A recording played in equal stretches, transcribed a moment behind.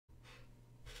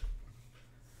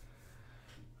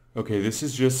Okay, this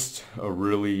is just a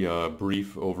really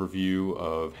brief overview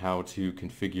of how to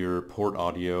configure port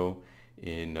audio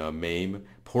in MAME.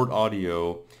 Port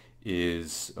audio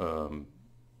is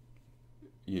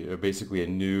basically a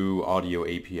new audio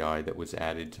API that was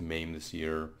added to MAME this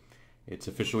year. It's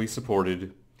officially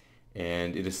supported,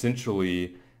 and it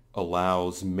essentially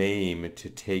allows MAME to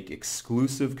take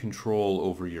exclusive control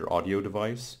over your audio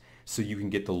device so you can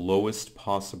get the lowest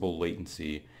possible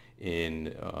latency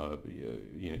in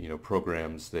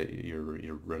programs that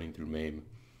you're running through MAME.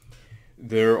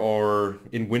 There are,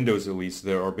 in Windows at least,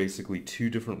 there are basically two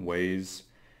different ways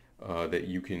that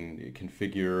you can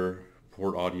configure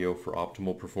port audio for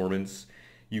optimal performance.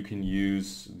 You can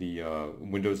use the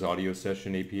Windows Audio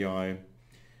Session API,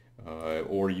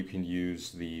 or you can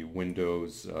use the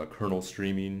Windows kernel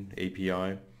streaming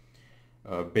API.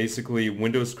 Basically,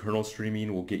 Windows kernel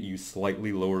streaming will get you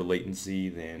slightly lower latency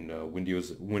than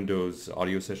Windows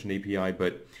Audio Session API,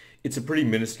 but it's a pretty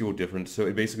minuscule difference. So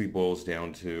it basically boils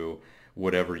down to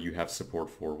whatever you have support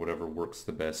for, whatever works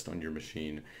the best on your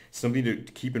machine. Something to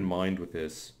keep in mind with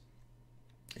this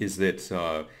is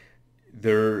that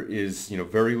there is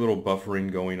very little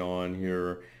buffering going on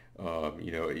here.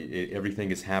 Everything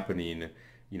is happening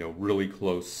really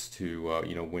close to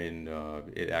when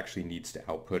it actually needs to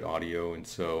output audio, and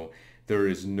so there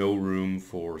is no room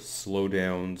for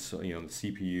slowdowns, the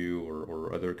CPU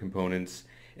or other components.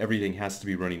 Everything has to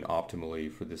be running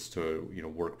optimally for this to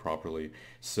work properly.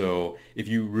 So if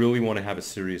you really want to have a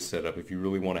serious setup, if you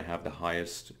really want to have the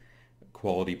highest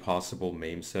quality possible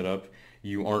MAME setup,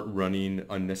 you aren't running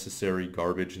unnecessary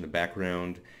garbage in the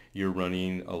background. You're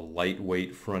running a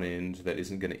lightweight front end that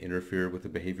isn't going to interfere with the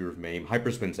behavior of MAME.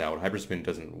 Hyperspin's out. Hyperspin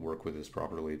doesn't work with this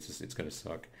properly. It's going to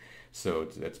suck. So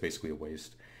that's basically a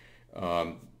waste.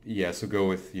 Yeah, so go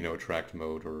with attract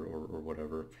mode or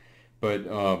whatever. But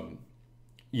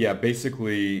yeah,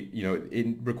 basically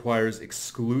it requires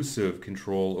exclusive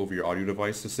control over your audio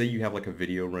device. So say you have like a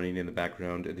video running in the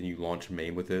background and then you launch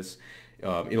MAME with this.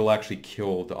 It'll actually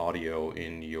kill the audio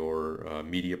in your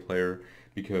media player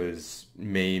because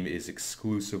MAME is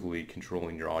exclusively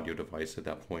controlling your audio device at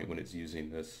that point when it's using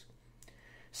this.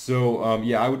 So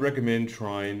yeah, I would recommend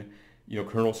trying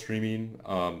kernel streaming.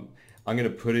 I'm going to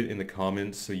put it in the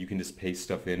comments so you can just paste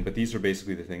stuff in, but these are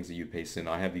basically the things that you paste in.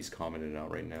 I have these commented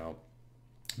out right now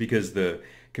because the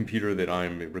computer that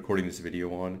I'm recording this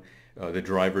video on, the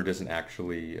driver doesn't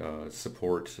actually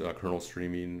support kernel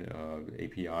streaming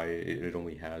API. It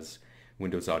only has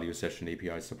Windows Audio Session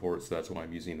API support, so that's why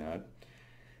I'm using that.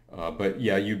 But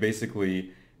yeah, you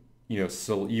basically,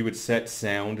 so you would set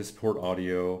sound as port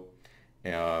audio,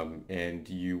 and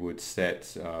you would set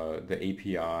the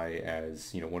API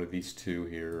as one of these two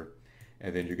here,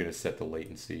 and then you're going to set the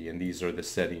latency. And these are the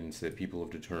settings that people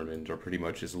have determined are pretty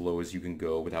much as low as you can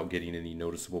go without getting any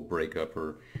noticeable breakup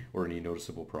or any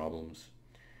noticeable problems.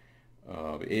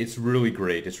 It's really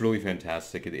great. It's really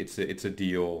fantastic. It's a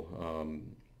deal.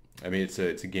 I mean, it's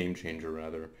a game changer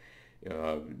rather.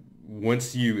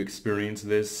 Once you experience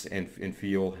this and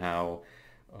feel how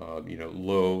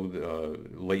low the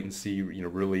latency latencycycyy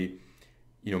really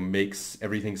makes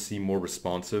everything seem more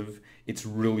responsive, it's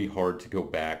really hard to go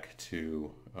back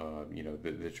to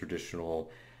the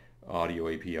traditional audio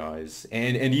APIs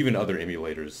and even other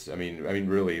emulators. I mean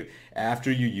really,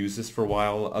 after you use this for a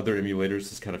while, other emulators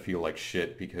just kind of feel like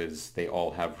shit because they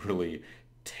all have really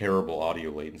terrible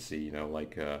audio latency,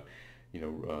 like that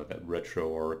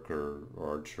RetroArch or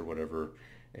Arch or whatever,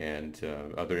 and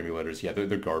other emulators. Yeah,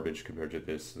 they're garbage compared to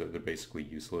this. They're basically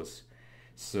useless.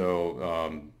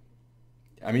 So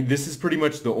I mean, this is pretty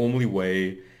much the only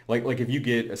way. Like if you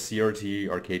get a CRT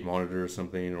arcade monitor or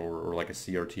something, or like a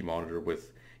CRT monitor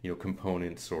with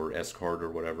components or S card or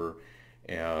whatever,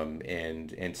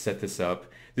 and set this up.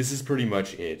 This is pretty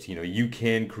much it. You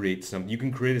can create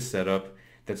a setup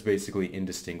that's basically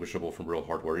indistinguishable from real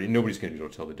hardware. Nobody's going to be able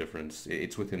to tell the difference.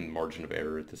 It's within the margin of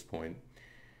error at this point.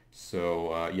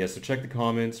 So yeah, so check the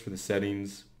comments for the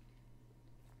settings,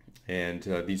 and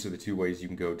these are the two ways you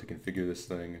can go to configure this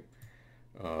thing.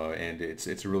 And it's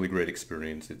a really great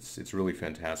experience. It's really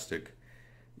fantastic.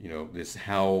 This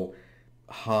how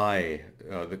high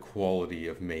the quality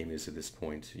of MAME is at this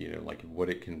point. Like what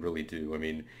it can really do. I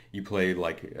mean, you play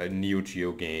like a Neo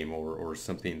Geo game or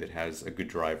something that has a good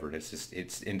driver, and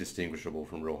it's indistinguishable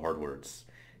from real hardware.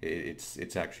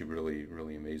 It's actually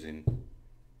really amazing.